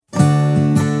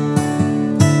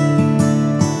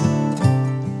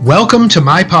Welcome to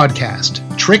my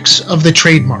podcast, Tricks of the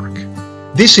Trademark.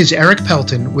 This is Eric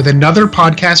Pelton with another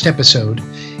podcast episode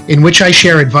in which I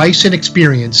share advice and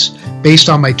experience based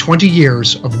on my 20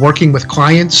 years of working with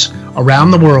clients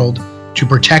around the world to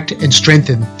protect and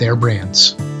strengthen their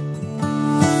brands.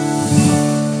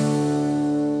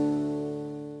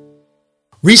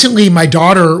 Recently, my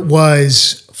daughter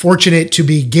was fortunate to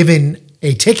be given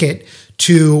a ticket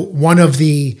to one of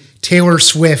the Taylor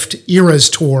Swift Eras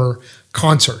Tour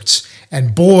concerts.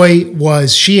 And boy,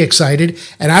 was she excited.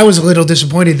 And I was a little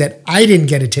disappointed that I didn't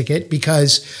get a ticket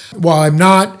because while I'm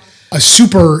not a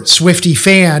super Swiftie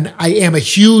fan, I am a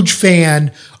huge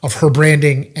fan of her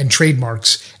branding and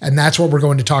trademarks. And that's what we're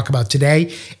going to talk about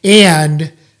today.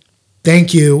 And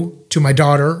thank you to my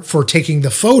daughter for taking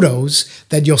the photos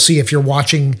that you'll see if you're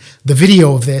watching the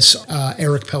video of this,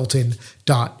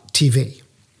 ericpelton.tv.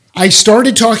 I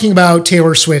started talking about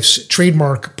Taylor Swift's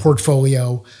trademark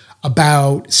portfolio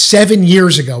about 7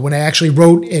 years ago when I actually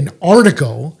wrote an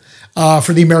article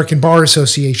for the American Bar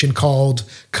Association called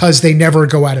 "'Cause They Never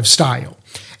Go Out of Style."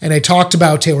 And I talked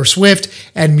about Taylor Swift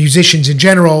and musicians in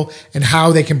general and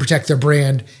how they can protect their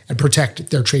brand and protect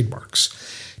their trademarks.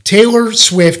 Taylor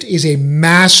Swift is a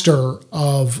master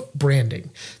of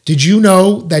branding. Did you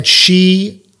know that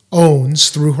she owns,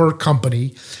 through her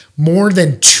company, more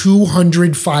than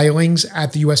 200 filings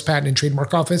at the U.S. Patent and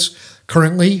Trademark Office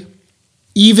currently?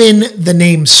 Even the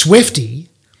name Swiftie,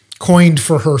 coined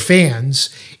for her fans,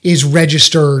 is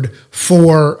registered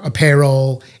for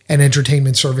apparel and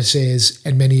entertainment services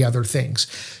and many other things.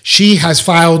 She has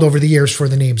filed over the years for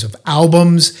the names of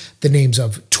albums, the names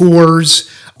of tours,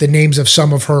 the names of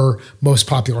some of her most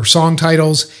popular song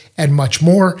titles, and much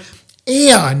more.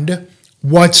 And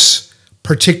what's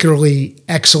particularly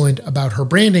excellent about her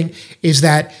branding is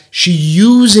that she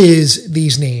uses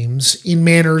these names in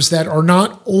manners that are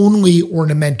not only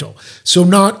ornamental. So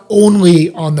not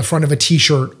only on the front of a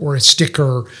t-shirt or a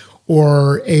sticker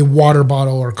or a water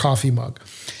bottle or coffee mug.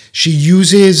 She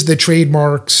uses the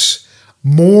trademarks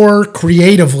more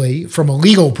creatively from a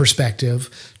legal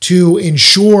perspective to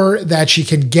ensure that she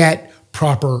can get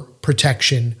proper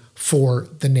protection for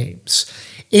the names.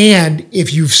 And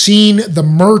if you've seen the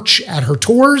merch at her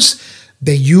tours,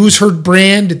 they use her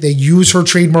brand, they use her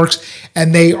trademarks,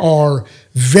 and they are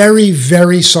very,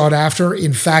 very sought after.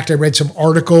 In fact, I read some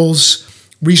articles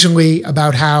recently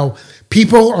about how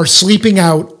people are sleeping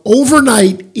out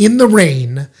overnight in the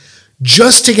rain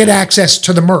just to get access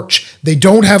to the merch. They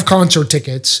don't have concert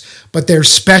tickets, but there's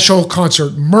special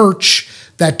concert merch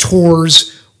that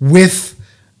tours with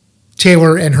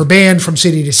Taylor and her band from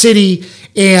city to city,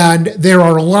 and there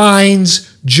are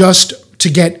lines just to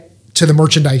get to the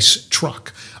merchandise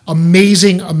truck.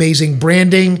 Amazing, amazing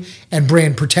branding and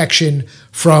brand protection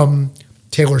from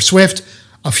Taylor Swift.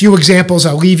 A few examples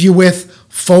I'll leave you with.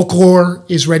 Folklore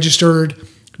is registered.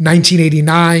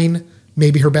 1989,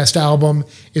 maybe her best album,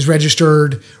 is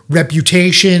registered.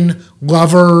 Reputation,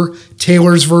 Lover,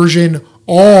 Taylor's Version,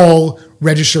 all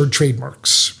registered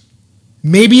trademarks.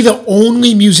 Maybe the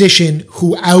only musician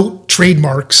who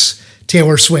out-trademarks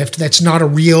Taylor Swift, that's not a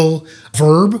real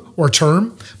verb or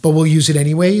term, but we'll use it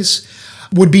anyways,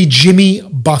 would be Jimmy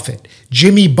Buffett.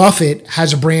 Jimmy Buffett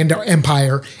has a brand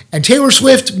empire, and Taylor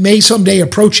Swift may someday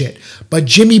approach it, but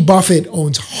Jimmy Buffett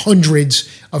owns hundreds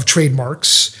of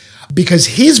trademarks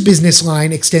because his business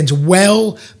line extends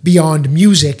well beyond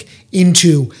music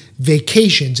into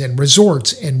vacations and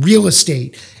resorts and real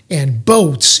estate and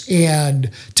boats and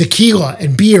tequila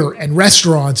and beer and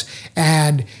restaurants.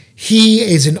 And he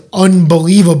is an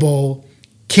unbelievable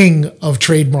king of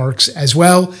trademarks as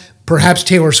well. Perhaps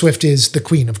Taylor Swift is the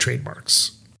queen of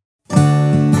trademarks.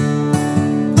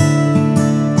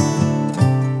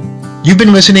 You've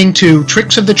been listening to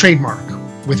Tricks of the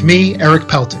Trademark with me, Eric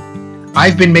Pelton.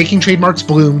 I've been making trademarks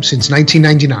bloom since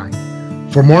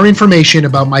 1999. For more information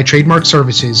about my trademark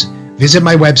services, visit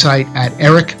my website at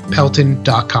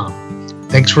ericpelton.com.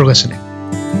 Thanks for listening.